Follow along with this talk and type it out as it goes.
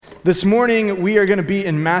This morning, we are going to be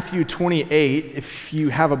in Matthew 28. If you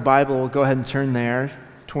have a Bible, go ahead and turn there,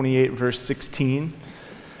 28 verse 16.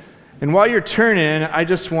 And while you're turning, I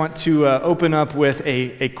just want to open up with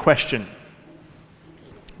a question.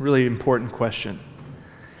 Really important question.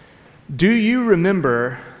 Do you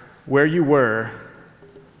remember where you were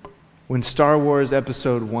when Star Wars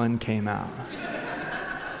Episode 1 came out?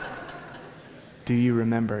 Do you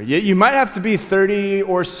remember? You might have to be 30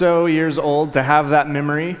 or so years old to have that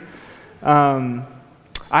memory. I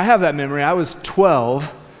have that memory. I was 12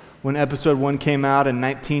 when Episode 1 came out in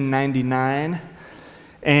 1999.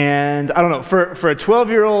 And I don't know, for a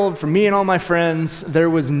 12-year-old, for me and all my friends, there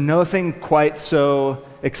was nothing quite so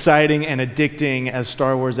exciting and addicting as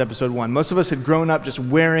Star Wars Episode 1. Most of us had grown up just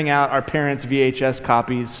wearing out our parents' VHS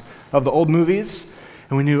copies of the old movies.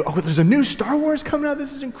 And we knew, there's a new Star Wars coming out.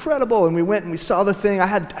 This is incredible. And we went and we saw the thing.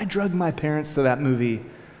 I drugged my parents to that movie,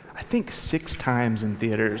 I think 6 times in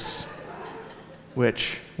theaters.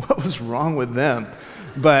 Which, what was wrong with them?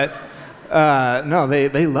 But no,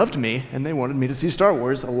 they loved me, and they wanted me to see Star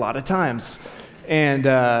Wars a lot of times. And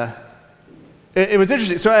it was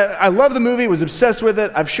interesting. So I love the movie, was obsessed with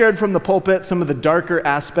it. I've shared from the pulpit some of the darker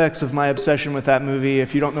aspects of my obsession with that movie.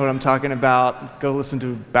 If you don't know what I'm talking about, go listen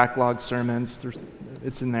to backlog sermons.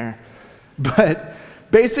 It's in there. But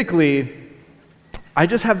basically, I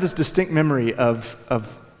just have this distinct memory of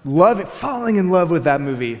falling in love with that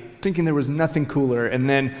movie, thinking there was nothing cooler. And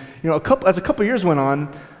then, as a couple years went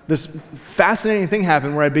on, this fascinating thing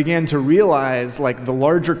happened where I began to realize, the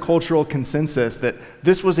larger cultural consensus that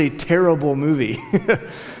this was a terrible movie.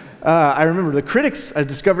 I remember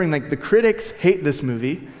discovering the critics hate this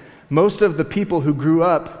movie. Most of the people who grew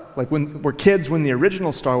up, were kids when the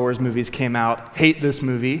original Star Wars movies came out, hate this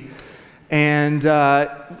movie. And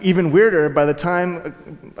even weirder, by the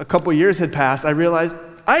time a couple years had passed, I realized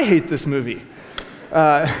I hate this movie.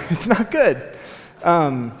 It's not good.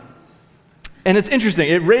 And it's interesting.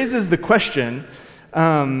 It raises the question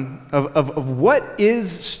of what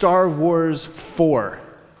is Star Wars for?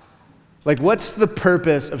 What's the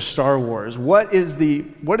purpose of Star Wars? What is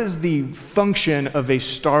the function of a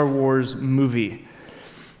Star Wars movie?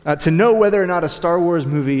 To know whether or not a Star Wars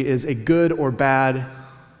movie is a good or bad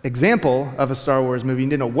example of a Star Wars movie, you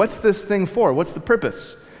need to know, what's this thing for? What's the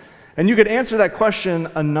purpose? And you could answer that question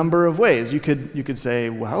a number of ways. You could say,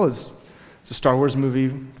 well, is a Star Wars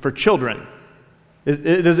movie for children?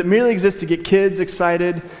 Does it merely exist to get kids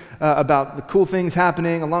excited about the cool things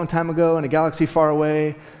happening a long time ago in a galaxy far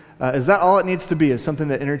away? Is that all it needs to be, is something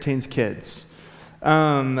that entertains kids?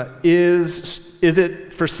 Is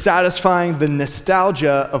it for satisfying the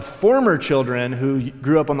nostalgia of former children who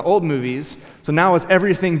grew up on the old movies? So now is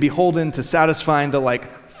everything beholden to satisfying the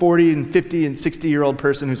 40 and 50 and 60-year-old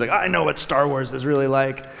person who's I know what Star Wars is really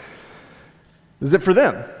like? Is it for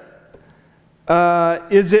them?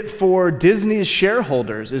 Is it for Disney's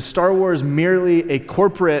shareholders? Is Star Wars merely a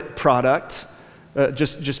corporate product,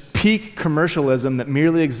 just peak commercialism that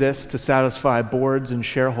merely exists to satisfy boards and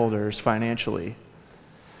shareholders financially?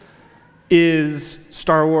 Is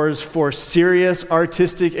Star Wars for serious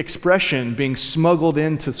artistic expression being smuggled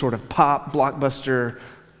into sort of pop blockbuster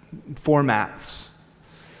formats?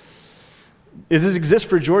 Does this exist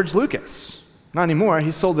for George Lucas? Not anymore.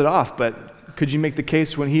 He sold it off, but could you make the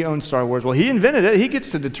case when he owned Star Wars? Well, he invented it. He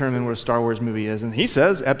gets to determine what a Star Wars movie is. And he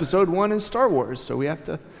says Episode 1 is Star Wars, so we have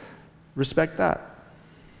to respect that.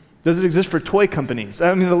 Does it exist for toy companies?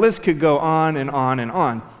 I mean, the list could go on and on and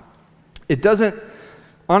on. It doesn't,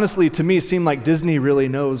 honestly, to me, seem like Disney really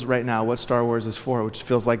knows right now what Star Wars is for, which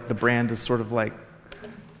feels like the brand is sort of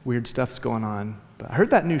weird stuff's going on. But I heard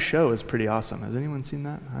that new show is pretty awesome. Has anyone seen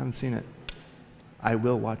that? I haven't seen it. I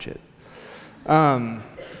will watch it.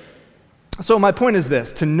 So my point is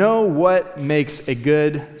this: to know what makes a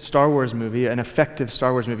good Star Wars movie, an effective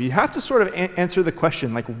Star Wars movie, you have to sort of answer the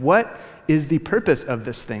question, what is the purpose of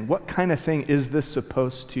this thing? What kind of thing is this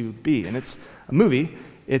supposed to be? And it's a movie.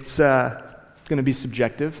 It's going to be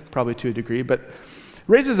subjective, probably to a degree, but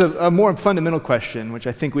raises a more fundamental question, which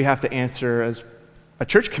I think we have to answer as a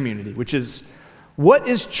church community, which is, what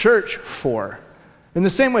is church for? In the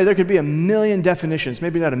same way, there could be a million definitions,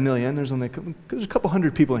 maybe not a million, there's a couple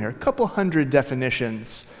hundred people in here, a couple hundred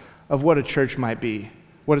definitions of what a church might be,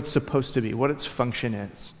 what it's supposed to be, what its function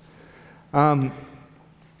is. And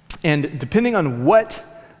depending on what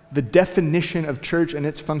the definition of church and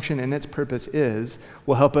its function and its purpose is,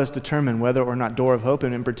 will help us determine whether or not Door of Hope,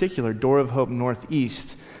 and in particular, Door of Hope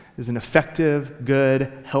Northeast, is an effective, good,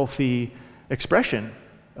 healthy expression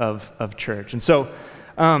of church. And so,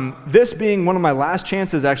 this being one of my last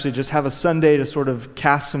chances, actually, just have a Sunday to sort of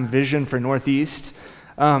cast some vision for Northeast.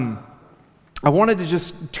 I wanted to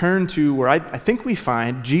just turn to where I think we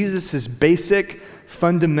find Jesus' basic,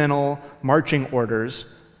 fundamental marching orders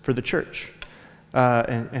for the church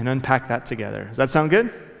and unpack that together. Does that sound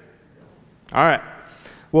good? All right.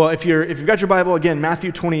 Well, if you've got your Bible, again,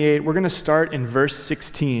 Matthew 28, we're going to start in verse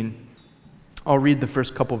 16. I'll read the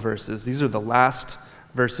first couple verses. These are the last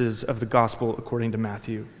verses of the gospel according to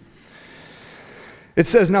Matthew. It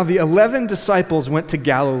says, "Now the 11 disciples went to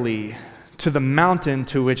Galilee, to the mountain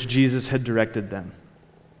to which Jesus had directed them.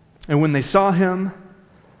 And when they saw him,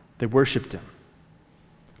 they worshiped him.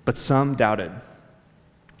 But some doubted."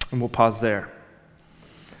 And we'll pause there.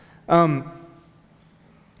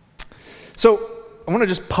 So I want to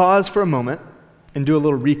just pause for a moment and do a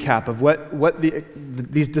little recap of what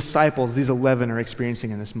these disciples, these 11, are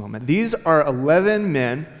experiencing in this moment. These are 11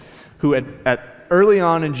 men who early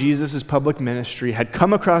on in Jesus' public ministry had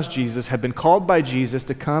come across Jesus, had been called by Jesus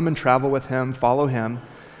to come and travel with him, follow him,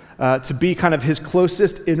 to be kind of his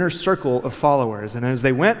closest inner circle of followers. And as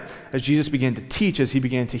they went, as Jesus began to teach, as he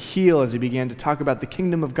began to heal, as he began to talk about the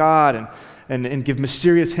kingdom of God and give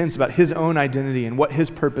mysterious hints about his own identity and what his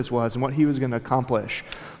purpose was and what he was going to accomplish,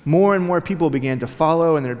 more and more people began to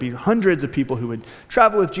follow, and there'd be hundreds of people who would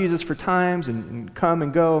travel with Jesus for times and come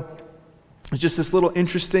and go. It's just this little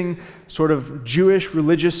interesting sort of Jewish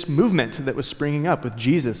religious movement that was springing up with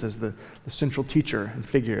Jesus as the central teacher and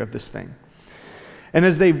figure of this thing. And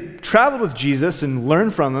as they traveled with Jesus and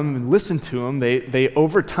learned from him and listened to him, they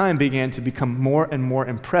over time began to become more and more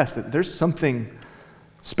impressed that there's something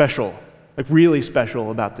special, like really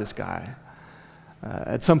special about this guy.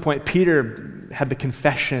 At some point, Peter had the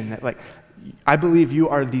confession that, like, I believe you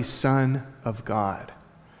are the Son of God.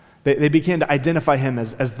 They began to identify him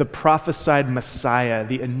as the prophesied Messiah,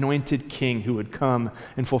 the anointed king who would come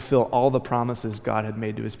and fulfill all the promises God had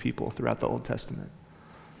made to his people throughout the Old Testament.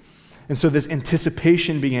 And so this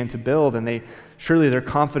anticipation began to build, and surely their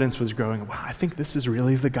confidence was growing. Wow, I think this is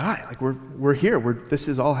really the guy. Like, we're here. This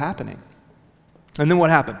is all happening. And then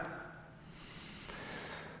what happened?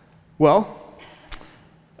 Well,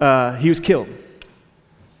 he was killed.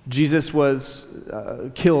 Jesus was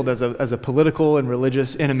killed as a political and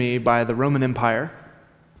religious enemy by the Roman Empire.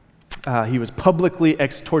 He was publicly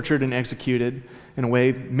tortured and executed in a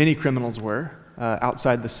way many criminals were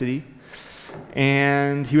outside the city.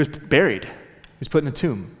 And he was buried. He was put in a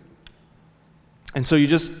tomb. And so you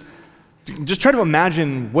just try to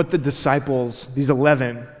imagine what the disciples, these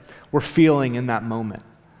 11, were feeling in that moment.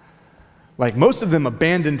 Like, most of them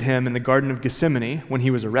abandoned him in the Garden of Gethsemane when he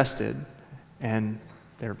was arrested, and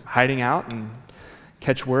they're hiding out and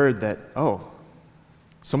catch word that, oh,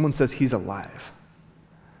 someone says he's alive.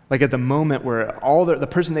 Like, at the moment where the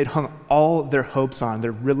person they'd hung all their hopes on,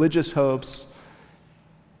 their religious hopes,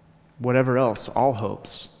 whatever else, all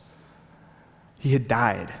hopes, he had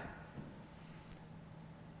died.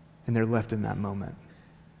 And they're left in that moment.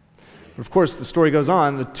 But of course, the story goes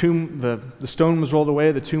on. The stone was rolled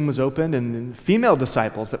away, the tomb was opened, and the female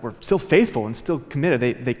disciples that were still faithful and still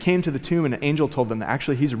committed, they came to the tomb, and an angel told them that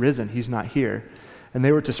actually he's risen, he's not here. And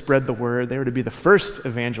they were to spread the word. They were to be the first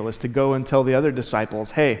evangelists to go and tell the other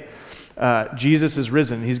disciples, hey, Jesus is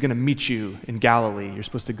risen. He's going to meet you in Galilee. You're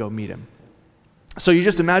supposed to go meet him. So you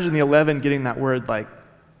just imagine the 11 getting that word like,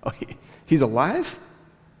 oh, he's alive?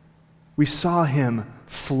 We saw him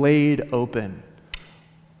flayed open,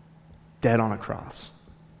 dead on a cross.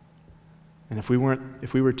 And if we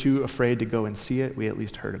were too afraid to go and see it, we at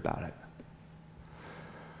least heard about it.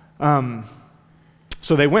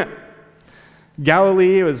 So they went.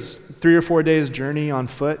 Galilee was 3 or 4 days' journey on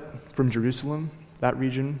foot from Jerusalem, that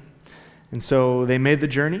region. And so they made the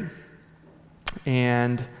journey.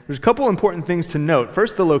 And there's a couple important things to note.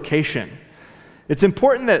 First, the location. It's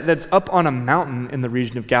important that it's up on a mountain in the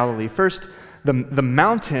region of Galilee. First, the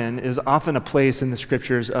mountain is often a place in the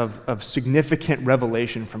scriptures of significant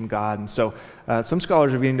revelation from God. And so some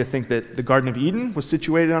scholars are beginning to think that the Garden of Eden was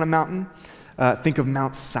situated on a mountain. Think of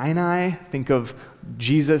Mount Sinai. Think of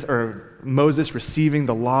Jesus or Moses receiving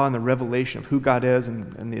the law and the revelation of who God is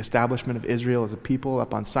and the establishment of Israel as a people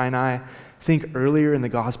up on Sinai. Think earlier in the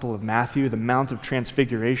Gospel of Matthew, the Mount of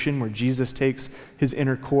Transfiguration, where Jesus takes his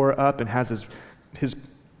inner core up and has his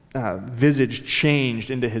visage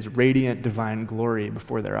changed into his radiant divine glory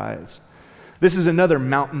before their eyes. This is another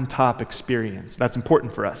mountaintop experience. That's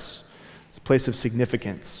important for us. It's a place of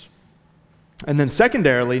significance. And then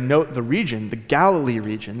secondarily, note the region, the Galilee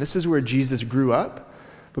region. This is where Jesus grew up,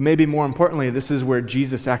 but maybe more importantly, this is where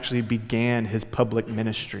Jesus actually began his public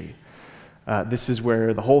ministry. This is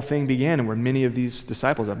where the whole thing began and where many of these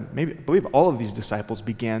disciples, I believe all of these disciples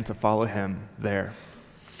began to follow him there.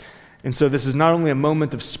 And so this is not only a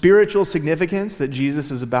moment of spiritual significance that Jesus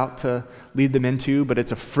is about to lead them into, but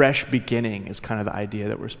it's a fresh beginning is kind of the idea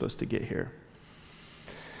that we're supposed to get here.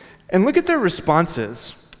 And look at their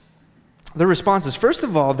responses. Their responses, first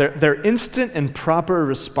of all, their instant and proper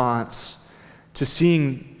response to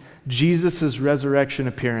seeing Jesus' resurrection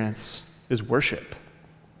appearance is worship.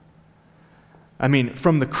 I mean,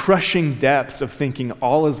 from the crushing depths of thinking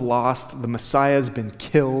all is lost, the Messiah's been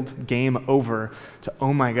killed, game over, to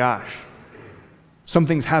oh my gosh,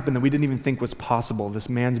 something's happened that we didn't even think was possible. This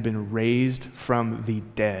man's been raised from the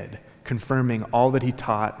dead, confirming all that he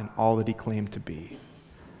taught and all that he claimed to be.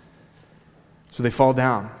 So they fall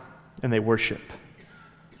down and they worship.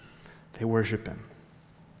 They worship him.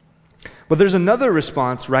 But there's another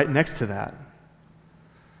response right next to that.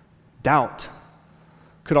 Doubt.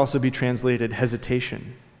 Could also be translated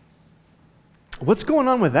hesitation. What's going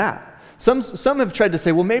on with that? Some have tried to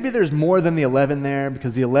say, well, maybe there's more than the 11 there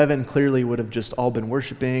because the 11 clearly would have just all been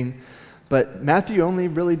worshiping. But Matthew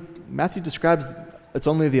describes it's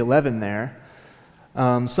only the 11 there.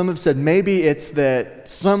 Some have said maybe it's that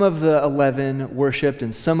some of the 11 worshiped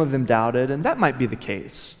and some of them doubted, and that might be the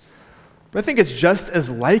case. But I think it's just as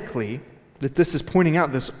likely that this is pointing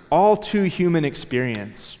out this all too human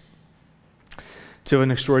experience to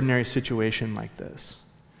an extraordinary situation like this.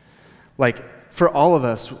 Like, for all of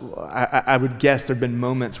us, I would guess there have been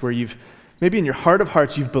moments where maybe in your heart of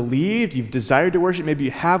hearts, you've believed, you've desired to worship, maybe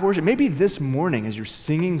you have worshiped. Maybe this morning as you're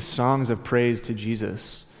singing songs of praise to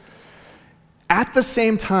Jesus, at the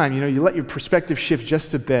same time, you let your perspective shift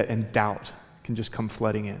just a bit and doubt can just come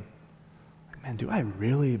flooding in. Man, do I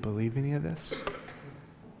really believe any of this?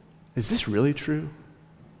 Is this really true?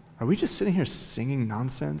 Are we just sitting here singing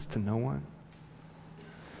nonsense to no one?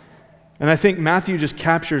 And I think Matthew just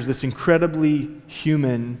captures this incredibly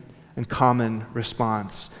human and common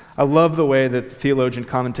response. I love the way that theologian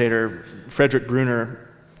commentator Frederick Bruner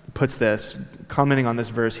puts this, commenting on this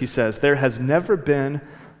verse. He says, "There has never been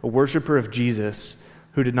a worshiper of Jesus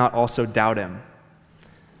who did not also doubt him."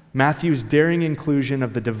 Matthew's daring inclusion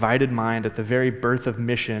of the divided mind at the very birth of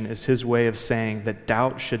mission is his way of saying that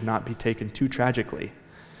doubt should not be taken too tragically.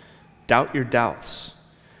 Doubt your doubts.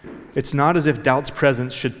 It's not as if doubt's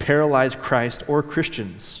presence should paralyze Christ or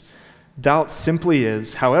Christians. Doubt simply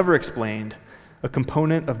is, however explained, a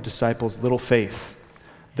component of disciples' little faith.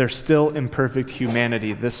 They're still imperfect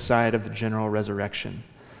humanity this side of the general resurrection.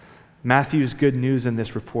 Matthew's good news in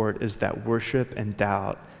this report is that worship and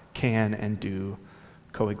doubt can and do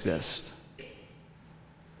coexist.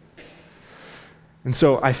 And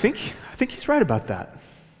so I think he's right about that.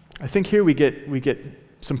 I think here we get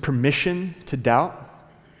some permission to doubt.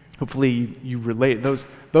 Hopefully you relate. Those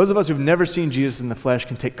of us who've never seen Jesus in the flesh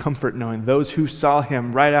can take comfort knowing those who saw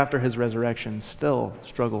him right after his resurrection still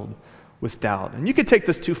struggled with doubt. And you could take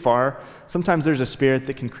this too far. Sometimes there's a spirit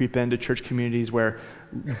that can creep into church communities where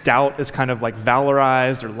doubt is kind of like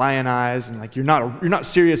valorized or lionized, and like you're not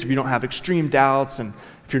serious if you don't have extreme doubts and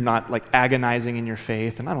if you're not like agonizing in your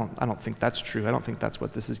faith. And I don't think that's true. I don't think that's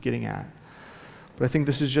what this is getting at. But I think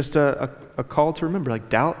this is just a call to remember, like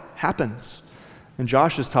doubt happens. And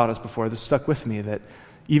Josh has taught us before, this stuck with me, that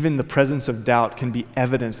even the presence of doubt can be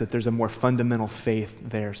evidence that there's a more fundamental faith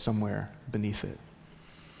there somewhere beneath it.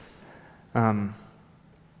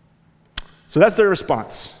 So that's their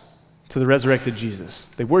response to the resurrected Jesus.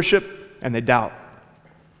 They worship and they doubt.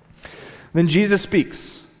 Then Jesus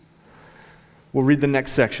speaks. We'll read the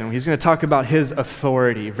next section. He's going to talk about his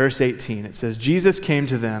authority. Verse 18, it says, Jesus came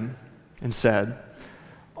to them and said,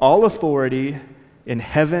 "All authority in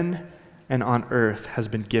heaven and on earth has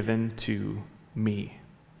been given to me."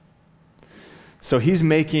 So he's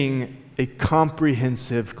making a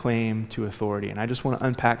comprehensive claim to authority. And I just want to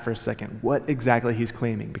unpack for a second what exactly he's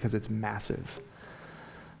claiming, because it's massive.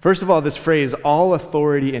 First of all, this phrase, all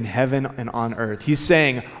authority in heaven and on earth. He's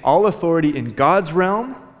saying all authority in God's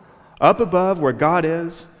realm, up above where God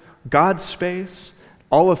is, God's space,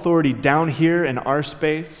 all authority down here in our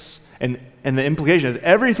space, and the implication is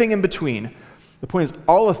everything in between. The point is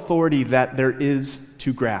all authority that there is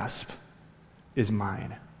to grasp is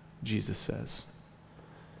mine, Jesus says.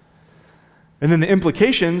 And then the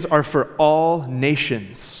implications are for all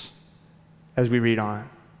nations as we read on.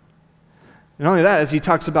 And not only that, as he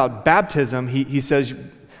talks about baptism, he says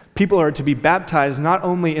people are to be baptized not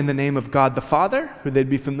only in the name of God the Father, who they'd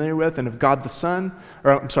be familiar with, and of God the Son,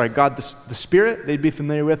 God the Spirit they'd be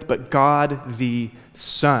familiar with, but God the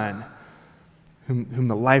Son, whom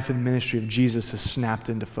the life and ministry of Jesus has snapped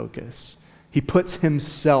into focus. He puts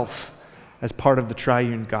himself as part of the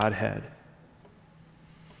triune Godhead.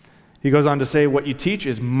 He goes on to say, what you teach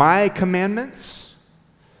is my commandments.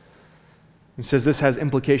 He says this has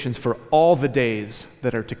implications for all the days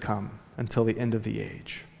that are to come until the end of the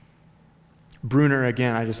age. Bruner,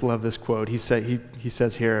 again, I just love this quote. He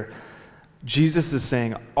says here, Jesus is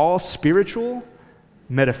saying all spiritual,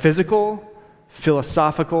 metaphysical,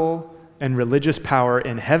 philosophical, and religious power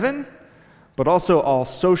in heaven, but also all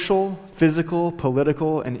social, physical,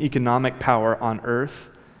 political, and economic power on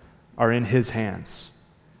earth are in his hands.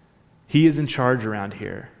 He is in charge around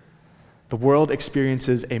here. The world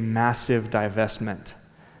experiences a massive divestment.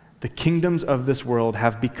 The kingdoms of this world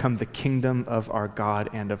have become the kingdom of our God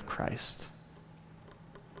and of Christ.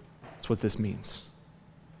 That's what this means.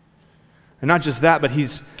 And not just that, but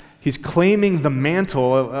he's claiming the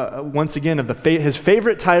mantle, once again, of his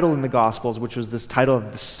favorite title in the Gospels, which was this title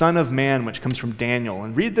of the Son of Man, which comes from Daniel.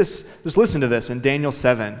 And read this, just listen to this in Daniel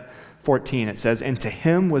 7:14. It says, "And to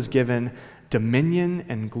him was given dominion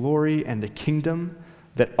and glory and a kingdom,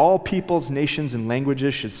 that all peoples, nations, and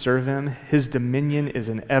languages should serve him. His dominion is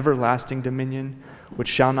an everlasting dominion, which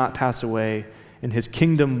shall not pass away, and his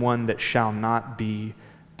kingdom one that shall not be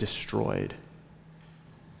destroyed."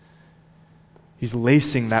 He's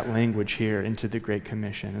lacing that language here into the Great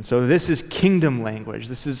Commission. And so this is kingdom language.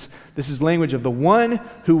 This is language of the one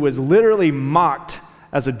who was literally mocked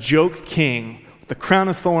as a joke king, with a crown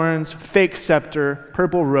of thorns, fake scepter,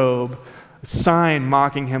 purple robe, a sign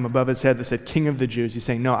mocking him above his head that said, "King of the Jews." He's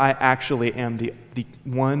saying, no, I actually am the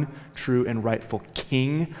one true and rightful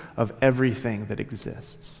king of everything that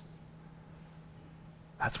exists.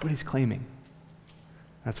 That's what he's claiming.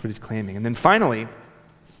 That's what he's claiming. And then finally,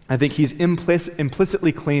 I think he's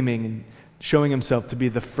implicitly claiming and showing himself to be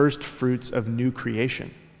the first fruits of new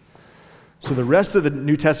creation. So the rest of the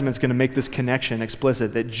New Testament is going to make this connection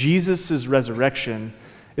explicit, that Jesus' resurrection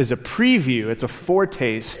is a preview, it's a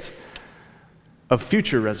foretaste of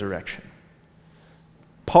future resurrection.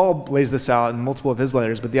 Paul lays this out in multiple of his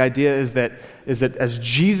letters, but the idea is that as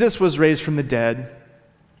Jesus was raised from the dead,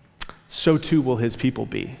 so too will his people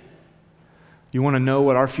be. You want to know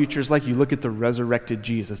what our future is like? You look at the resurrected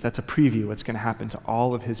Jesus. That's a preview of what's going to happen to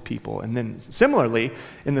all of his people. And then similarly,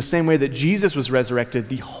 in the same way that Jesus was resurrected,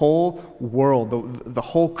 the whole world, the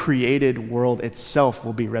whole created world itself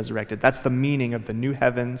will be resurrected. That's the meaning of the new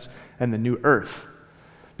heavens and the new earth.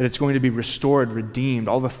 That it's going to be restored, redeemed,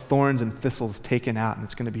 all the thorns and thistles taken out, and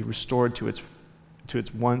it's going to be restored to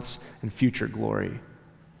its once and future glory.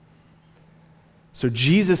 So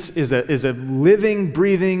Jesus is a living,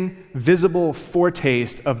 breathing, visible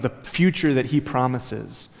foretaste of the future that he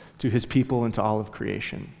promises to his people and to all of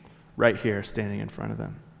creation, right here, standing in front of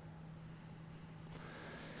them.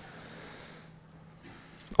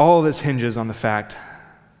 All of this hinges on the fact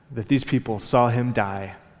that these people saw him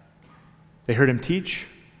die. They heard him teach,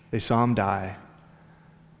 they saw him die,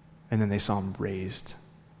 and then they saw him raised,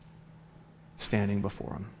 standing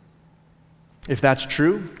before him. If that's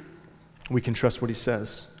true, we can trust what he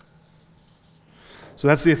says. So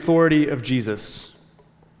that's the authority of Jesus.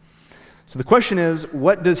 So the question is,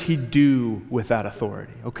 what does he do with that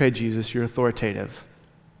authority? Okay, Jesus, you're authoritative.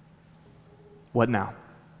 What now?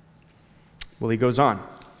 Well, he goes on.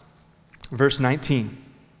 Verse 19.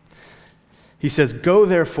 He says, "Go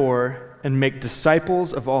therefore and make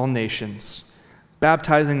disciples of all nations,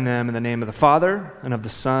 baptizing them in the name of the Father and of the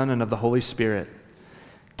Son and of the Holy Spirit,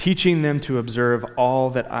 teaching them to observe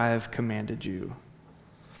all that I've commanded you."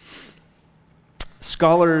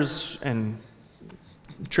 Scholars and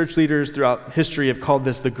church leaders throughout history have called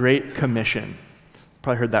this the Great Commission.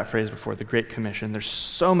 Probably heard that phrase before, the Great Commission. There's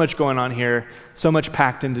so much going on here, so much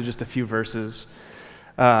packed into just a few verses.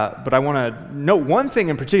 But I want to note one thing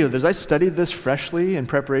in particular. As I studied this freshly in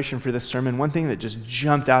preparation for this sermon, one thing that just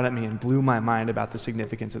jumped out at me and blew my mind about the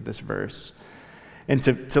significance of this verse. And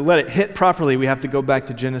to let it hit properly, we have to go back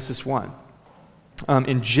to Genesis 1.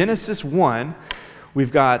 In Genesis 1,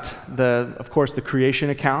 we've got, of course, the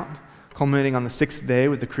creation account, culminating on the sixth day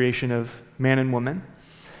with the creation of man and woman.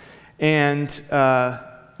 And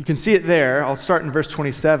you can see it there. I'll start in verse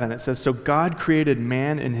 27. It says, "So God created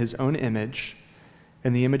man in his own image.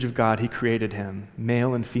 In the image of God he created him.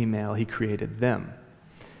 Male and female he created them.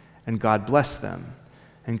 And God blessed them.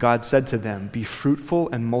 And God said to them, 'Be fruitful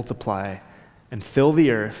and multiply, and fill the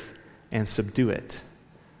earth and subdue it,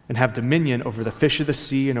 and have dominion over the fish of the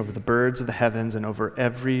sea and over the birds of the heavens and over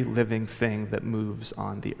every living thing that moves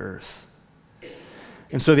on the earth.'"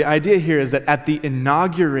 And so the idea here is that at the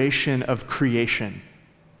inauguration of creation,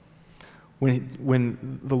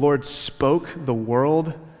 when the Lord spoke the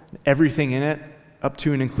world, everything in it, up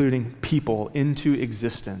to and including people, into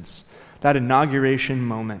existence, that inauguration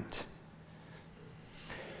moment,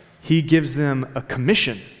 he gives them a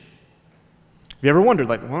commission. Have you ever wondered,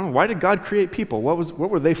 like, well, why did God create people? What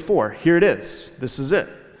were they for? Here it is. This is it.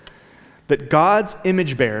 That God's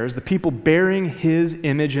image bearers, the people bearing his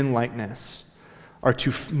image and likeness, are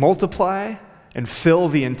to multiply and fill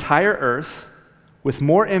the entire earth with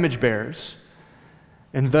more image bearers,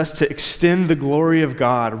 and thus to extend the glory of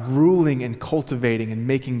God, ruling and cultivating and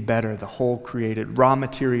making better the whole created, raw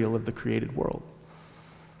material of the created world.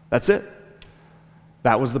 That's it.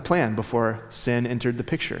 That was the plan before sin entered the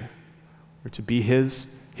picture. We're to be his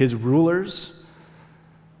rulers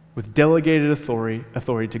with delegated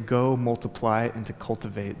authority to go multiply and to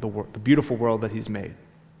cultivate the beautiful world that he's made.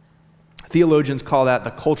 Theologians call that the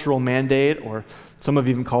cultural mandate, or some have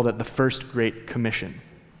even called it the first Great Commission.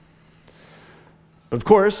 But of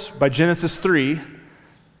course, by Genesis 3,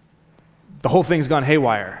 the whole thing's gone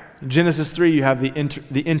haywire. In Genesis 3, you have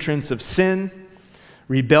the entrance of sin,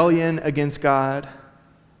 rebellion against God.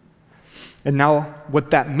 And now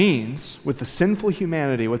what that means with the sinful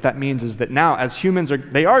humanity, what that means is that now as humans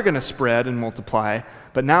they are going to spread and multiply,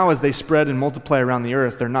 but now as they spread and multiply around the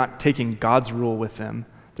earth, they're not taking God's rule with them.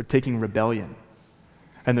 They're taking rebellion,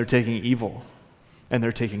 and they're taking evil, and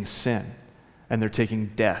they're taking sin, and they're taking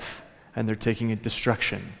death, and they're taking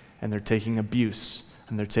destruction, and they're taking abuse,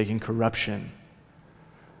 and they're taking corruption.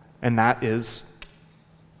 And that is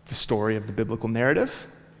the story of the biblical narrative,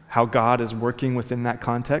 how God is working within that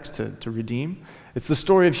context to redeem. It's the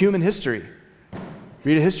story of human history.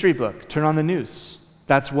 Read a history book, turn on the news.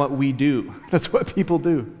 That's what we do. That's what people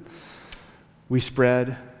do. We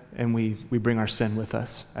spread and we bring our sin with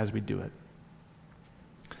us as we do it.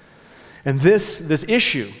 And this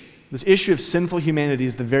issue of sinful humanity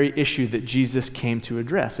is the very issue that Jesus came to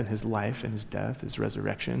address in his life and his death, his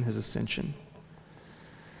resurrection, his ascension.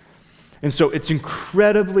 And so it's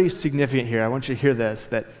incredibly significant here. I want you to hear this,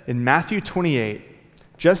 that in Matthew 28,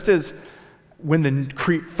 just as when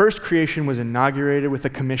the first creation was inaugurated with a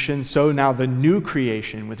commission, so now the new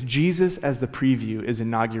creation with Jesus as the preview is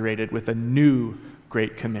inaugurated with a new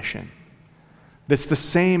Great Commission. That's the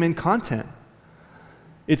same in content.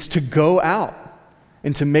 It's to go out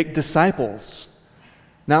and to make disciples.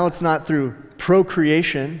 Now it's not through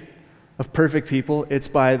procreation of perfect people, it's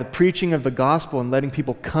by the preaching of the gospel and letting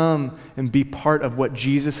people come and be part of what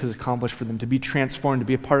Jesus has accomplished for them, to be transformed, to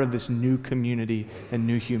be a part of this new community and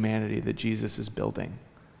new humanity that Jesus is building.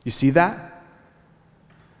 You see that?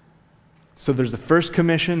 So there's the first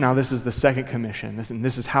commission, now this is the second commission.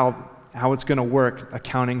 This is how it's going to work,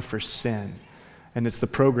 accounting for sin. And it's the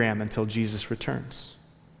program until Jesus returns.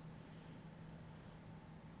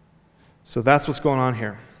 So that's what's going on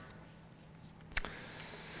here.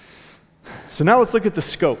 So now let's look at the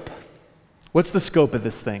scope. What's the scope of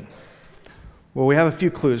this thing? Well, we have a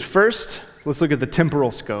few clues. First, let's look at the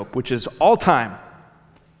temporal scope, which is all time.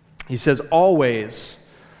 He says, always.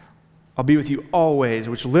 I'll be with you always,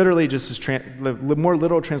 which literally just is, the more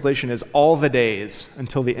literal translation is all the days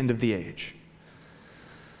until the end of the age.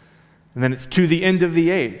 And then it's to the end of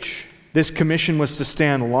the age. This commission was to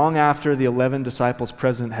stand long after the 11 disciples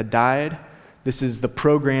present had died. This is the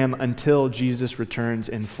program until Jesus returns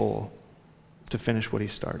in full to finish what he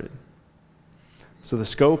started. So the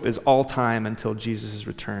scope is all time until Jesus'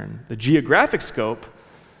 return. The geographic scope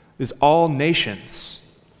is all nations.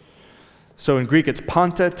 So in Greek, it's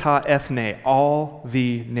panta ta ethne, all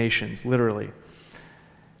the nations, literally.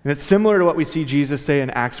 And it's similar to what we see Jesus say in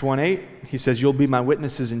Acts 1:8. He says, you'll be my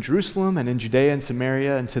witnesses in Jerusalem and in Judea and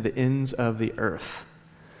Samaria and to the ends of the earth.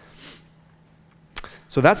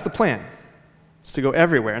 So that's the plan. It's to go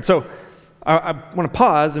everywhere. And so I want to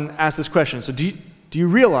pause and ask this question. So do you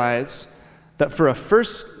realize that for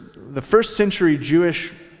the first century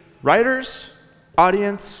Jewish writers,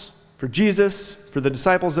 audience, for Jesus, for the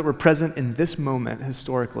disciples that were present in this moment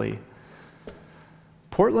historically,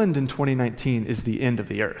 Portland in 2019 is the end of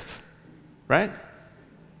the earth, right?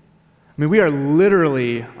 I mean, we are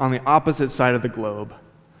literally on the opposite side of the globe.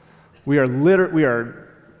 We are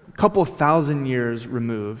a couple thousand years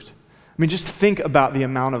removed. I mean, just think about the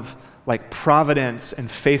amount of providence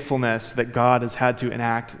and faithfulness that God has had to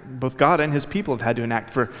enact, both God and his people have had to enact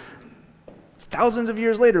for thousands of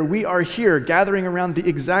years later. We are here gathering around the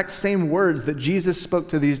exact same words that Jesus spoke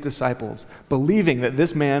to these disciples, believing that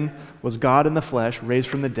this man was God in the flesh, raised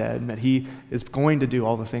from the dead, and that he is going to do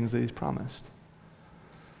all the things that he's promised.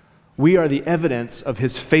 We are the evidence of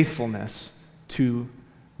his faithfulness to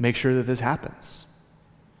make sure that this happens.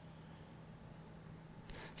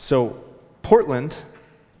 So, Portland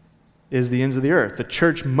is the ends of the earth. The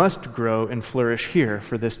church must grow and flourish here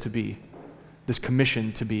for this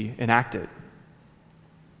commission to be enacted.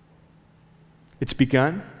 It's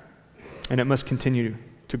begun, and it must continue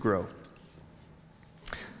to grow.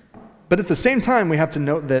 But at the same time, we have to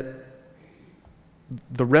note that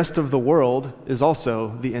the rest of the world is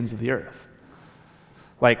also the ends of the earth.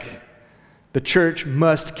 Like, the church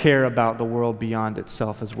must care about the world beyond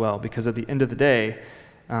itself as well, because at the end of the day,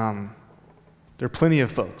 there are plenty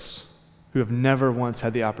of folks who have never once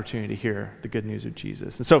had the opportunity to hear the good news of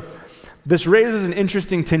Jesus. And so this raises an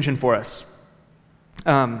interesting tension for us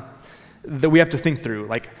that we have to think through.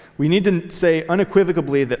 Like, we need to say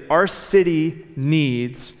unequivocally that our city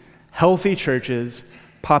needs healthy churches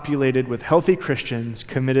populated with healthy Christians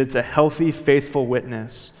committed to healthy, faithful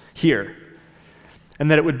witness here. And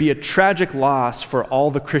that it would be a tragic loss for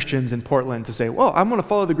all the Christians in Portland to say, well, I'm going to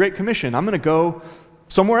follow the Great Commission. I'm going to go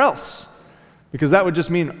somewhere else. Because that would just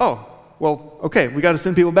mean, oh, well, okay, we got to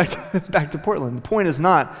send people back to Portland. The point is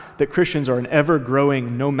not that Christians are an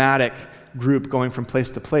ever-growing nomadic group going from place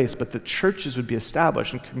to place, but that churches would be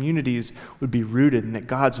established and communities would be rooted, and that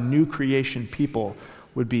God's new creation people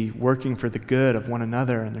would be working for the good of one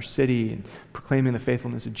another and their city and proclaiming the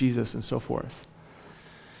faithfulness of Jesus and so forth.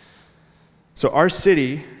 So our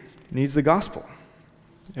city needs the gospel.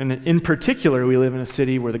 And in particular, we live in a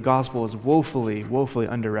city where the gospel is woefully, woefully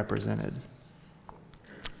underrepresented.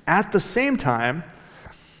 At the same time,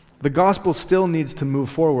 the gospel still needs to move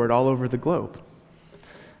forward all over the globe.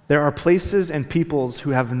 There are places and peoples who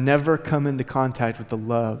have never come into contact with the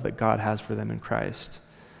love that God has for them in Christ.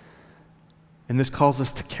 And this calls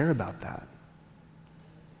us to care about that.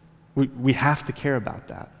 We have to care about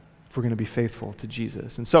that if we're going to be faithful to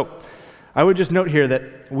Jesus. And so I would just note here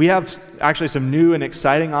that we have actually some new and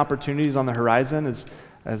exciting opportunities on the horizon as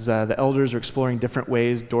the elders are exploring different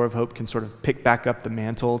ways Door of Hope can sort of pick back up the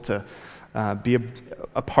mantle to be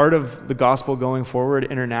a part of the gospel going forward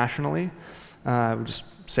internationally. We'll just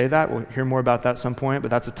say that. We'll hear more about that at some point,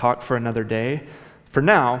 but that's a talk for another day. For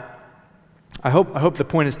now, I hope the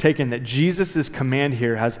point is taken that Jesus' command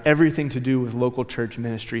here has everything to do with local church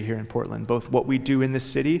ministry here in Portland, both what we do in this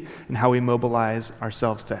city and how we mobilize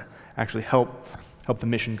ourselves to actually help the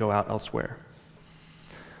mission go out elsewhere.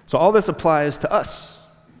 So all this applies to us,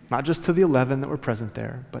 not just to the 11 that were present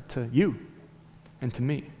there, but to you and to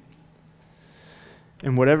me.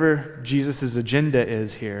 And whatever Jesus' agenda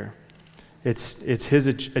is here, it's his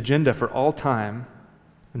agenda for all time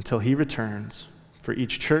until he returns for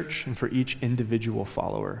each church and for each individual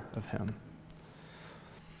follower of him.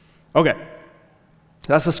 Okay,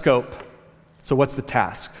 that's the scope. So what's the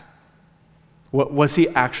task? What was he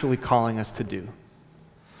actually calling us to do?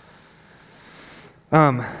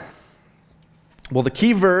 Well, the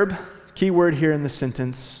key word here in this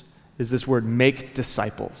sentence is this word, make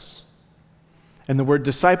disciples. And the word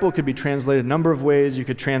disciple could be translated a number of ways. You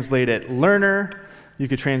could translate it learner, you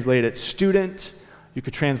could translate it student, you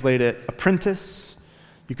could translate it apprentice,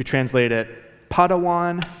 you could translate it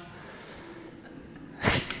Padawan.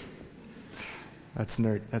 That's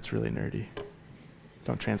really nerdy.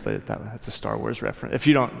 Don't translate it that way. That's a Star Wars reference. If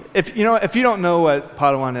you don't know what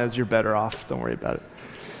Padawan is, you're better off. Don't worry about it.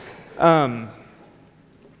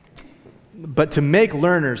 But to make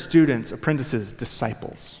learners, students, apprentices,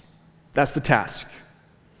 disciples, that's the task.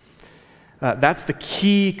 That's the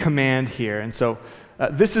key command here. And so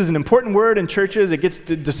this is an important word in churches. It gets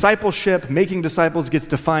discipleship, making disciples gets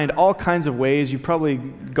defined all kinds of ways. You probably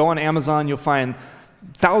go on Amazon, you'll find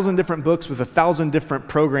 1,000 different books with 1,000 different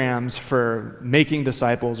programs for making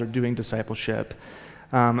disciples or doing discipleship.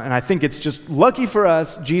 And I think it's just lucky for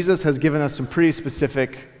us, Jesus has given us some pretty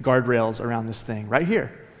specific guardrails around this thing right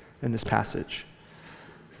here in this passage.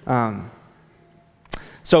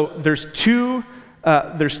 So there's two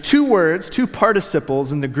words, two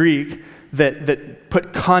participles in the Greek that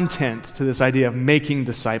put content to this idea of making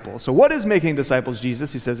disciples. So what is making disciples,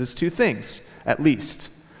 Jesus? He says it's two things, at least.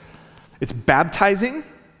 It's baptizing,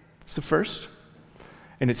 is the first,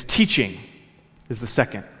 and it's teaching is the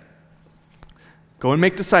second. Go and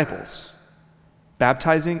make disciples,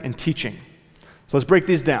 baptizing and teaching. So let's break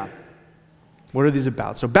these down. What are these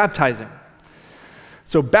about? So baptizing.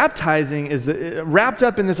 Is wrapped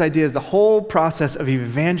up in this idea is the whole process of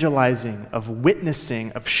evangelizing, of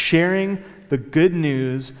witnessing, of sharing the good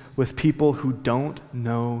news with people who don't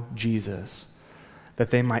know Jesus, that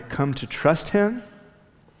they might come to trust him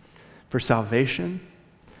for salvation,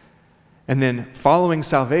 and then following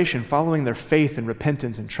salvation, following their faith and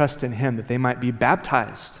repentance and trust in him, that they might be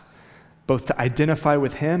baptized, both to identify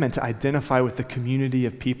with him and to identify with the community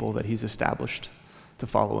of people that he's established to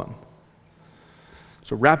follow him.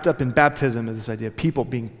 So wrapped up in baptism is this idea of people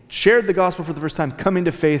being shared the gospel for the first time, coming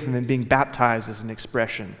to faith, and then being baptized as an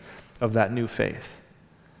expression of that new faith.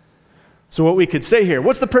 So what we could say here,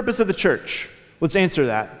 what's the purpose of the church? Let's answer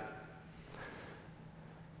that.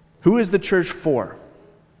 Who is the church for?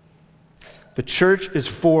 the church is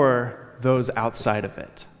for those outside of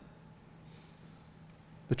it.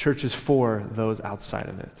 The church is for those outside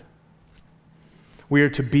of it. We are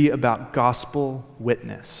to be about gospel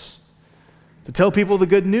witness, to tell people the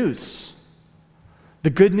good news. The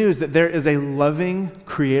good news that there is a loving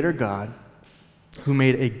creator God who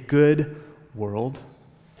made a good world,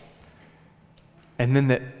 and then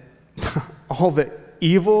that all the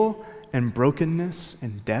evil and brokenness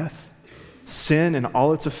and death, sin and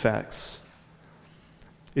all its effects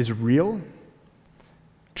is real,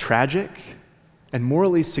 tragic, and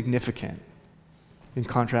morally significant in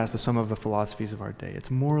contrast to some of the philosophies of our day. It's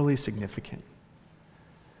morally significant.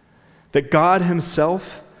 That God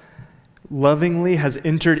himself lovingly has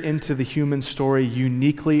entered into the human story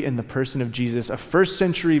uniquely in the person of Jesus, a first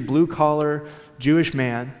century blue-collar Jewish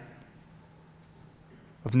man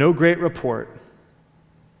of no great report,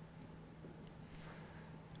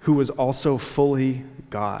 who was also fully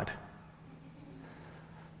God.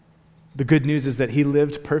 The good news is that he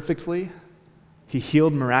lived perfectly, he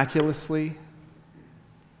healed miraculously,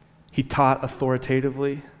 he taught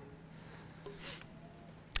authoritatively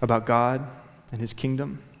about God and his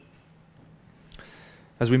kingdom.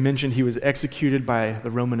 As we mentioned, he was executed by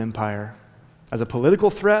the Roman Empire as a political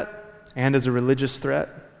threat and as a religious threat.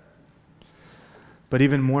 But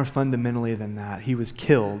even more fundamentally than that, he was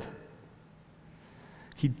killed.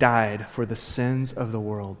 He died for the sins of the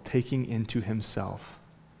world, taking into himself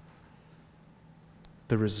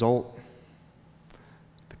the result,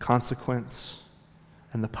 the consequence,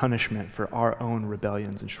 and the punishment for our own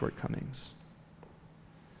rebellions and shortcomings.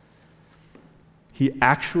 He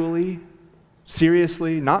actually,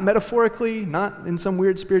 seriously, not metaphorically, not in some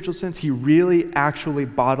weird spiritual sense, he really actually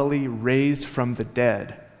bodily raised from the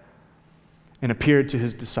dead and appeared to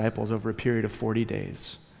his disciples over a period of 40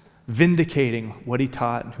 days, vindicating what he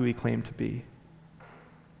taught and who he claimed to be,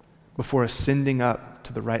 before ascending up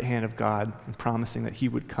to the right hand of God and promising that he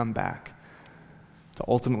would come back to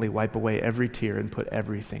ultimately wipe away every tear and put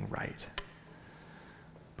everything right.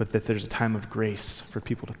 But that there's a time of grace for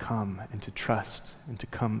people to come and to trust and to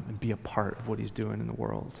come and be a part of what he's doing in the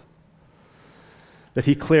world. That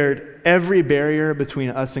he cleared every barrier between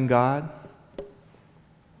us and God.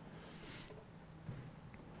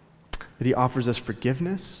 That he offers us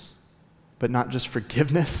forgiveness, but not just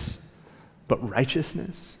forgiveness, but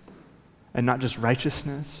righteousness. And not just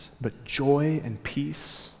righteousness, but joy and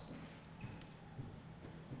peace.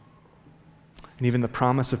 And even the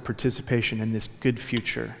promise of participation in this good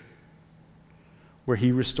future where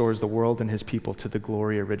he restores the world and his people to the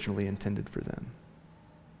glory originally intended for them.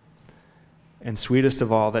 And sweetest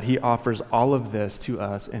of all, that he offers all of this to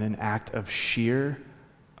us in an act of sheer,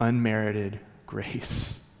 unmerited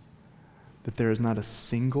grace. That there is not a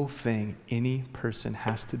single thing any person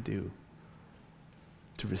has to do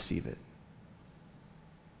to receive it.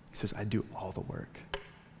 He says, I do all the work.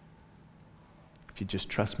 If you just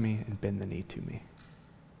trust me and bend the knee to me.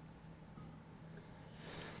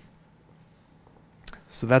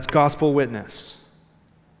 So that's gospel witness.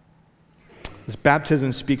 This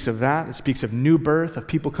baptism speaks of that. It speaks of new birth, of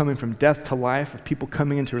people coming from death to life, of people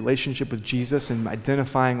coming into relationship with Jesus and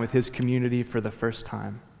identifying with his community for the first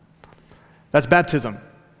time. That's baptism.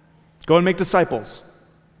 Go and make disciples.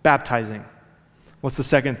 Baptizing. What's the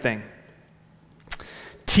second thing?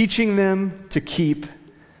 Teaching them to keep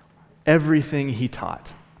everything he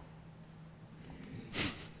taught.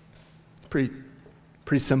 Pretty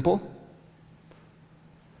simple.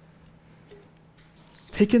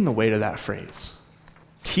 Take in the weight of that phrase.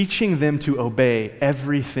 Teaching them to obey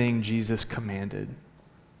everything Jesus commanded.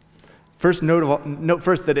 First, note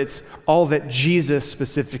first that it's all that Jesus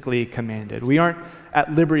specifically commanded. We aren't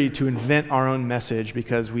at liberty to invent our own message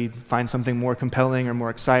because we find something more compelling or more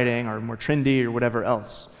exciting or more trendy or whatever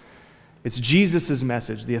else. It's Jesus'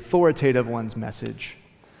 message, the authoritative one's message.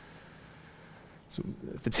 So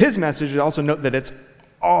if it's his message, also note that it's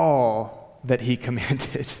all that he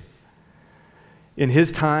commanded. In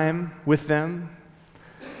his time with them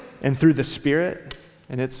and through the Spirit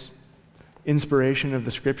and its inspiration of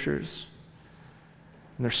the Scriptures.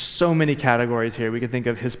 And there's so many categories here. We could think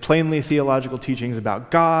of his plainly theological teachings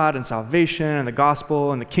about God and salvation and the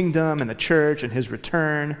gospel and the kingdom and the church and his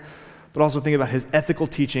return. But also think about his ethical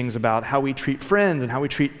teachings about how we treat friends and how we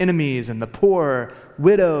treat enemies and the poor,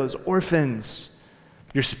 widows, orphans,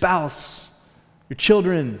 your spouse, your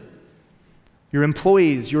children, your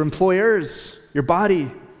employees, your employers, your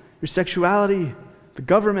body, your sexuality, the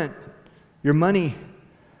government, your money,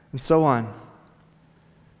 and so on.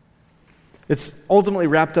 It's ultimately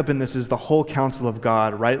wrapped up in this is the whole counsel of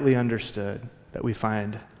God, rightly understood, that we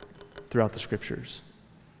find throughout the Scriptures.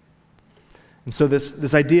 And so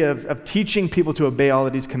this idea of teaching people to obey all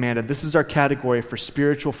that he's commanded, this is our category for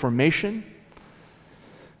spiritual formation,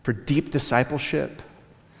 for deep discipleship,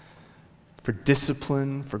 for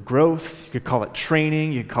discipline, for growth. You could call it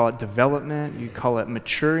training, you could call it development, you could call it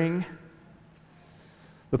maturing.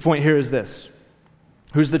 The point here is this.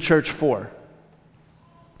 Who's the church for?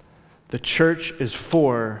 The church is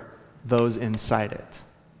for those inside it.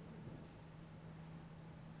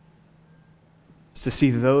 It's to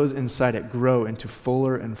see those inside it grow into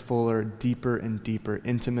fuller and fuller, deeper and deeper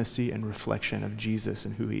intimacy and reflection of Jesus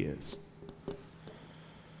and who he is.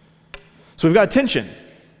 So we've got tension,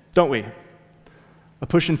 don't we? A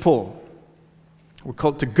push and pull. We're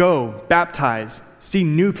called to go, baptize, see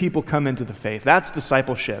new people come into the faith. That's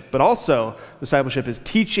discipleship. But also, discipleship is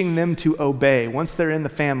teaching them to obey, once they're in the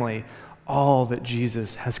family, all that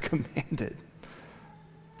Jesus has commanded.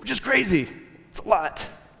 Which is crazy. It's a lot.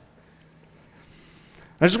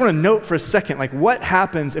 I just want to note for a second, what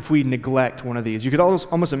happens if we neglect one of these? You could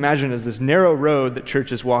almost imagine it as this narrow road that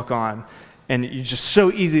churches walk on, and it's just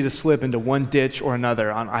so easy to slip into one ditch or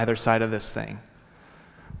another on either side of this thing.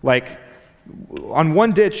 On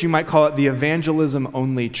one ditch, you might call it the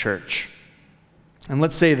evangelism-only church. And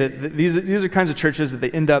let's say that these are kinds of churches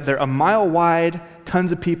that they're a mile wide,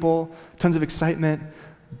 tons of people, tons of excitement,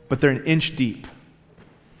 but they're an inch deep.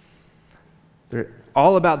 They're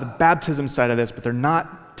all about the baptism side of this, but they're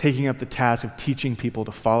not taking up the task of teaching people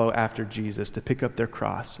to follow after Jesus, to pick up their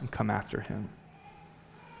cross and come after him.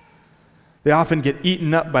 They often get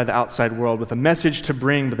eaten up by the outside world with a message to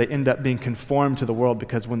bring, but they end up being conformed to the world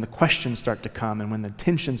because when the questions start to come and when the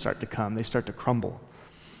tensions start to come, they start to crumble.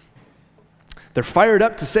 They're fired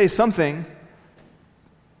up to say something,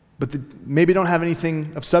 but they maybe don't have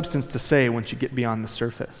anything of substance to say once you get beyond the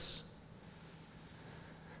surface.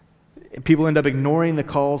 People end up ignoring the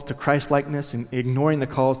calls to Christ-likeness and ignoring the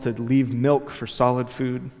calls to leave milk for solid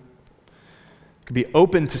food. Could be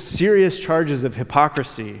open to serious charges of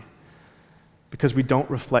hypocrisy because we don't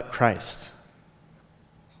reflect Christ,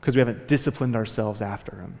 because we haven't disciplined ourselves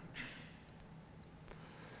after him.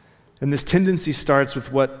 And this tendency starts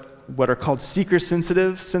with what are called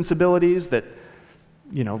seeker-sensitive sensibilities that,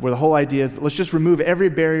 where the whole idea is that let's just remove every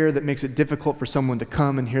barrier that makes it difficult for someone to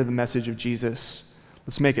come and hear the message of Jesus.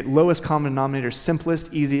 Let's make it lowest common denominator,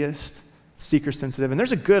 simplest, easiest, seeker-sensitive. And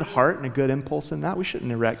there's a good heart and a good impulse in that. We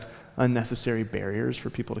shouldn't erect unnecessary barriers for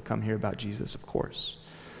people to come hear about Jesus, of course.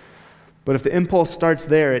 But if the impulse starts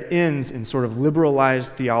there, it ends in sort of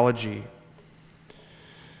liberalized theology,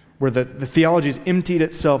 where the theology's emptied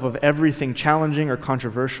itself of everything challenging or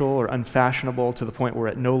controversial or unfashionable to the point where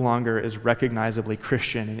it no longer is recognizably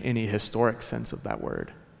Christian in any historic sense of that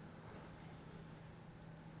word.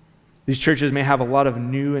 These churches may have a lot of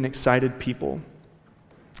new and excited people,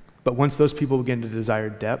 but once those people begin to desire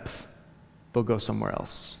depth, they'll go somewhere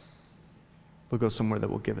else. They'll go somewhere that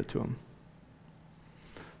will give it to them.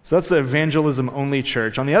 So that's the evangelism-only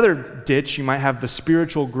church. On the other ditch, you might have the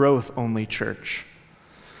spiritual growth-only church.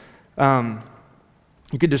 You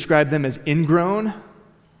could describe them as ingrown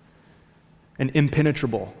and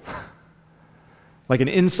impenetrable. Like an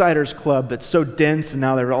insiders club that's so dense and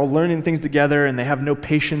now they're all learning things together and they have no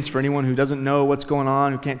patience for anyone who doesn't know what's going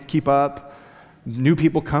on, who can't keep up. New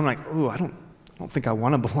people come I don't think I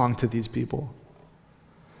want to belong to these people.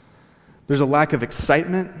 There's a lack of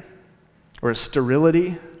excitement or a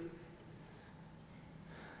sterility.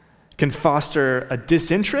 It can foster a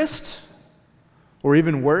disinterest or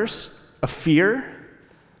even worse, a fear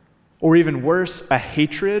or even worse, a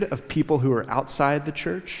hatred of people who are outside the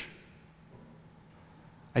church.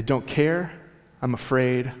 I don't care, I'm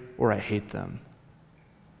afraid, or I hate them.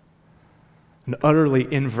 And utterly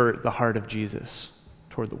invert the heart of Jesus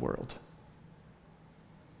toward the world.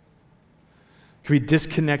 Can be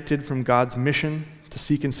disconnected from God's mission to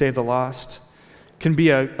seek and save the lost. Can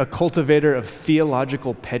be a cultivator of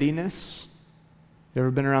theological pettiness. You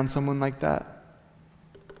ever been around someone like that?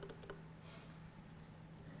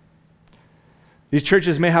 These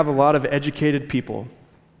churches may have a lot of educated people,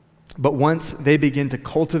 but once they begin to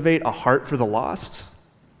cultivate a heart for the lost,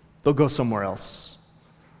 they'll go somewhere else.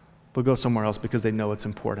 They'll go somewhere else because they know it's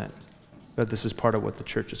important, that this is part of what the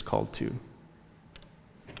church is called to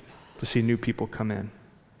see new people come in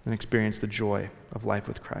and experience the joy of life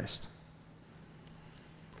with Christ.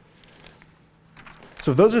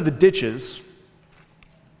 So if those are the ditches,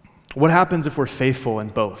 what happens if we're faithful in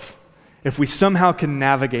both? If we somehow can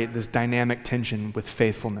navigate this dynamic tension with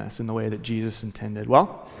faithfulness in the way that Jesus intended?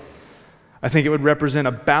 Well, I think it would represent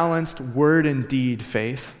a balanced word and deed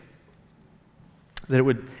faith, that it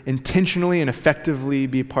would intentionally and effectively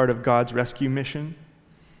be part of God's rescue mission.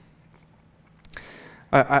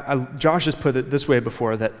 Josh has put it this way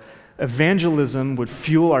before, that evangelism would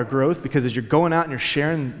fuel our growth, because as you're going out and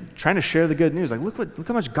you're trying to share the good news, like look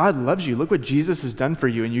how much God loves you, look what Jesus has done for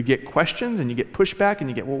you, and you get questions and you get pushback and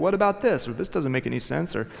you get, well, what about this? Or this doesn't make any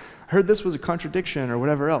sense, or I heard this was a contradiction, or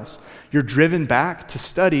whatever else. You're driven back to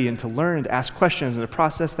study and to learn and to ask questions and to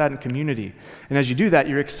process that in community. And as you do that,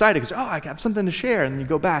 you're excited because, I have something to share, and then you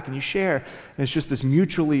go back and you share, and it's just this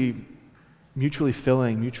mutually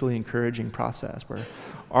filling, mutually encouraging process where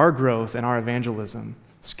our growth and our evangelism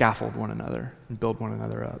scaffold one another and build one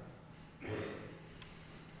another up.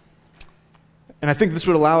 And I think this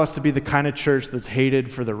would allow us to be the kind of church that's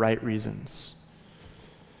hated for the right reasons.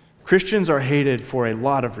 Christians are hated for a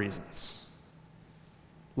lot of reasons.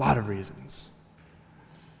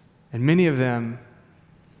 And many of them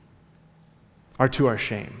are to our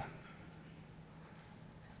shame.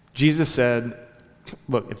 Jesus said,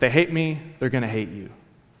 look, if they hate me, they're going to hate you.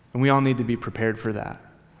 And we all need to be prepared for that.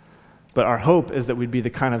 But our hope is that we'd be the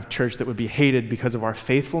kind of church that would be hated because of our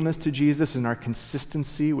faithfulness to Jesus and our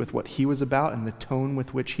consistency with what he was about and the tone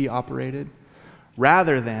with which he operated,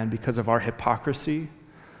 rather than because of our hypocrisy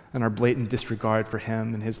and our blatant disregard for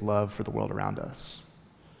him and his love for the world around us.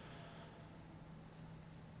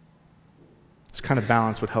 This kind of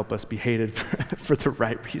balance would help us be hated for the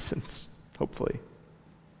right reasons, hopefully.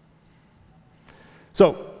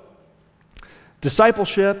 So,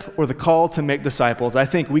 discipleship, or the call to make disciples, I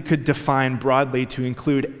think we could define broadly to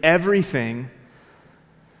include everything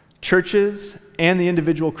churches and the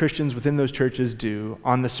individual Christians within those churches do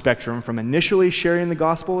on the spectrum, from initially sharing the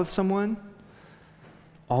gospel with someone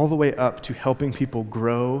all the way up to helping people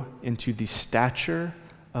grow into the stature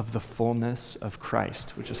of the fullness of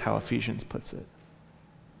Christ, which is how Ephesians puts it.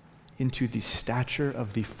 Into the stature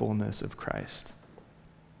of the fullness of Christ.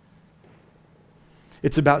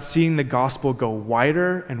 It's about seeing the gospel go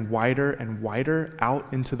wider and wider and wider out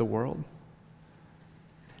into the world,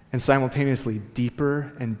 and simultaneously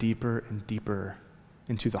deeper and deeper and deeper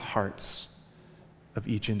into the hearts of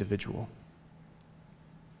each individual.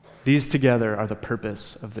 These together are the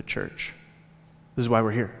purpose of the church. This is why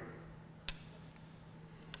we're here.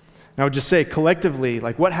 And I would just say collectively,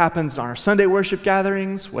 like what happens on our Sunday worship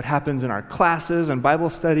gatherings, what happens in our classes and Bible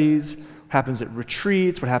studies, what happens at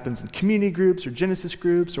retreats, what happens in community groups or Genesis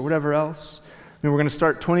groups or whatever else. I mean, we're going to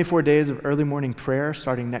start 24 days of early morning prayer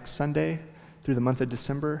starting next Sunday through the month of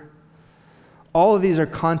December. All of these are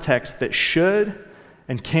contexts that should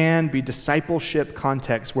and can be discipleship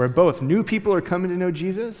contexts where both new people are coming to know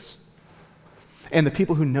Jesus and the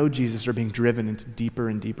people who know Jesus are being driven into deeper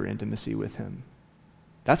and deeper intimacy with him.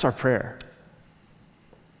 That's our prayer.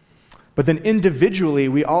 But then individually,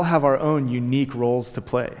 we all have our own unique roles to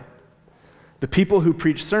play. The people who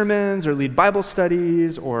preach sermons or lead Bible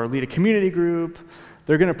studies or lead a community group,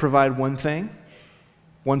 they're going to provide one thing,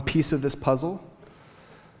 one piece of this puzzle.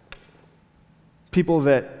 People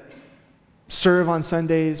that serve on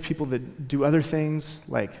Sundays, people that do other things,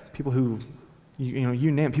 like people who,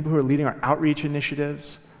 you name it, people who are leading our outreach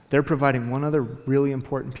initiatives, they're providing one other really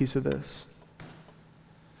important piece of this.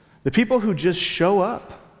 The people who just show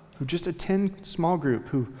up, who just attend small group,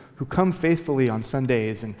 who come faithfully on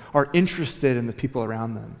Sundays and are interested in the people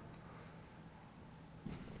around them,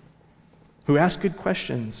 who ask good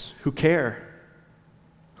questions, who care,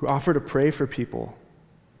 who offer to pray for people,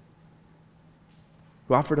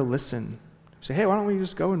 who offer to listen, who say, hey, why don't we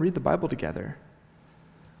just go and read the Bible together?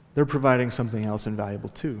 They're providing something else invaluable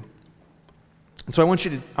too. And so I want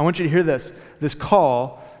you to hear this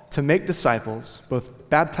call to make disciples, both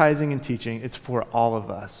baptizing and teaching. It's for all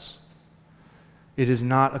of us. It is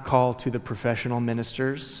not a call to the professional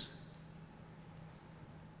ministers.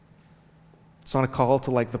 It's not a call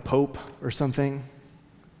to like the Pope or something.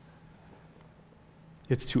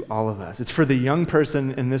 It's to all of us. It's for the young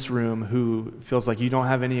person in this room who feels like you don't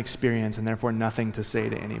have any experience and therefore nothing to say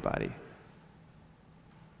to anybody.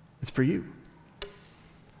 It's for you.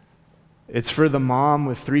 It's for the mom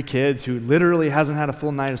with 3 kids who literally hasn't had a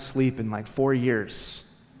full night of sleep in like 4 years.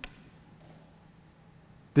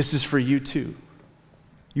 This is for you too.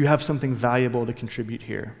 You have something valuable to contribute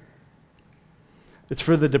here. It's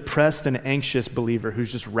for the depressed and anxious believer who's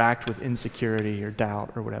just racked with insecurity or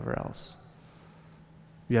doubt or whatever else.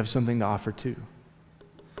 You have something to offer too.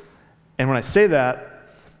 And when I say that,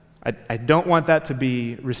 I don't want that to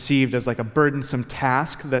be received as like a burdensome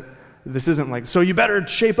task, that this isn't like, so you better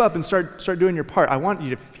shape up and start doing your part. I want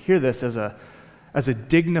you to hear this as a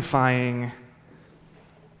dignifying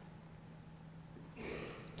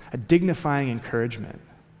encouragement.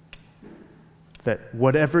 That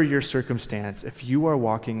whatever your circumstance, if you are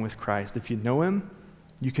walking with Christ, if you know him,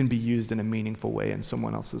 you can be used in a meaningful way in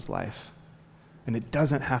someone else's life. And it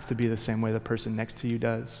doesn't have to be the same way the person next to you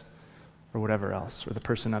does, or whatever else, or the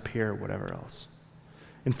person up here, or whatever else.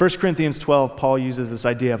 In 1 Corinthians 12, Paul uses this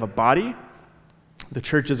idea of a body. The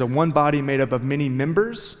church is a one body made up of many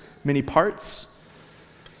members, many parts,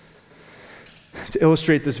 to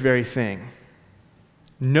illustrate this very thing.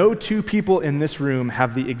 No two people in this room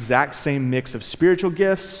have the exact same mix of spiritual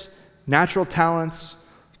gifts, natural talents,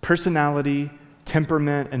 personality,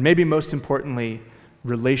 temperament, and maybe most importantly,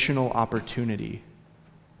 relational opportunity.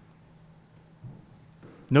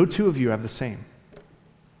 No two of you have the same.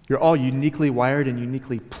 You're all uniquely wired and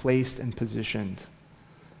uniquely placed and positioned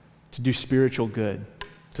to do spiritual good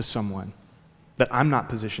to someone that I'm not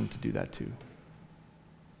positioned to do that to,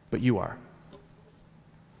 but you are.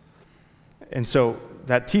 And so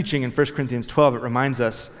that teaching in 1 Corinthians 12, it reminds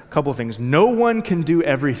us a couple of things. No one can do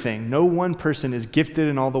everything. No one person is gifted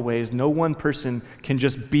in all the ways. No one person can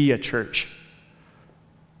just be a church.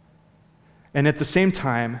 And at the same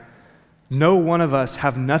time, no one of us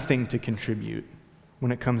have nothing to contribute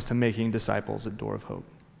when it comes to making disciples at Door of Hope.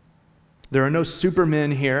 There are no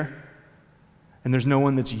supermen here, and there's no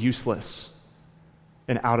one that's useless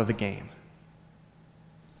and out of the game.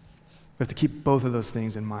 We have to keep both of those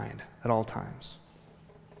things in mind at all times.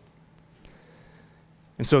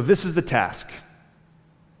 And so this is the task.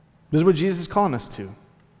 This is what Jesus is calling us to.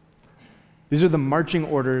 These are the marching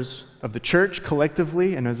orders of the church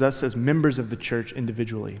collectively and as us as members of the church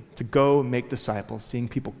individually, to go make disciples, seeing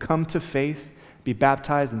people come to faith, be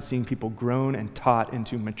baptized, and seeing people grown and taught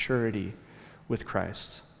into maturity with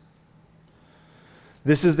Christ.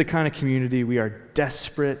 This is the kind of community we are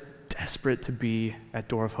desperate to be at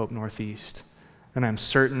Door of Hope Northeast. And I'm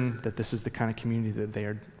certain that this is the kind of community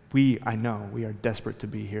that we are desperate to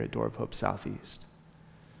be here at Door of Hope Southeast.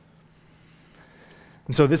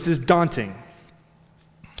 And so this is daunting.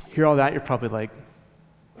 Hear all that, you're probably like,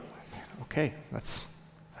 okay, that's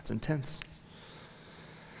intense.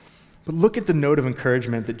 But look at the note of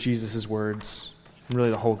encouragement that Jesus' words, and really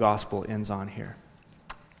the whole gospel, ends on here.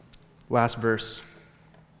 Last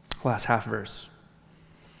half verse.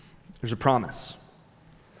 There's a promise.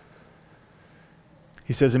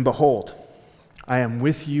 He says, "And behold, I am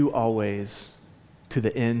with you always to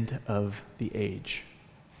the end of the age."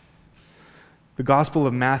 The Gospel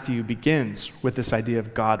of Matthew begins with this idea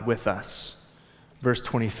of God with us. Verse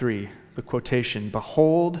 23, the quotation,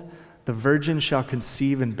 "Behold, the virgin shall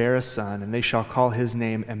conceive and bear a son, and they shall call his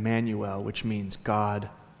name Emmanuel," which means God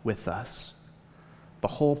with us. The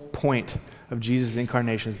whole point of Jesus'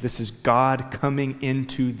 incarnation is this is God coming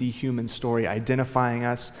into the human story, identifying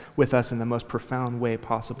us with us in the most profound way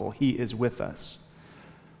possible. He is with us.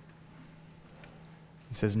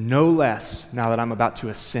 He says, "No less, now that I'm about to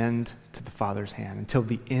ascend to the Father's hand, until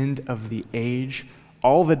the end of the age,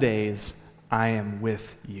 all the days I am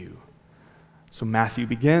with you." So Matthew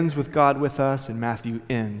begins with God with us, and Matthew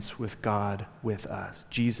ends with God with us,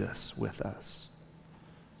 Jesus with us.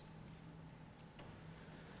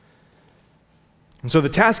 And so the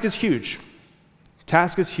task is huge.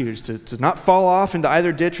 To not fall off into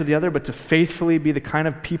either ditch or the other, but to faithfully be the kind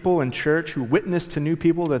of people in church who witness to new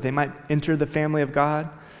people that they might enter the family of God,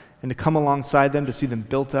 and to come alongside them to see them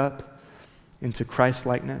built up into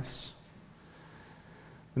Christ-likeness.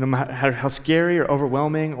 No matter how scary or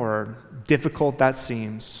overwhelming or difficult that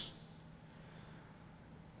seems,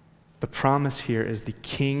 the promise here is the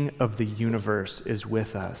King of the universe is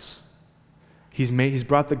with us. He's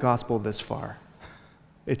brought the gospel this far.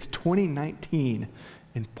 It's 2019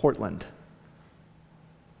 in Portland,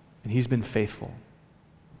 and he's been faithful,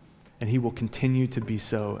 and he will continue to be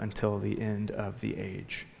so until the end of the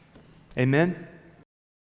age. Amen?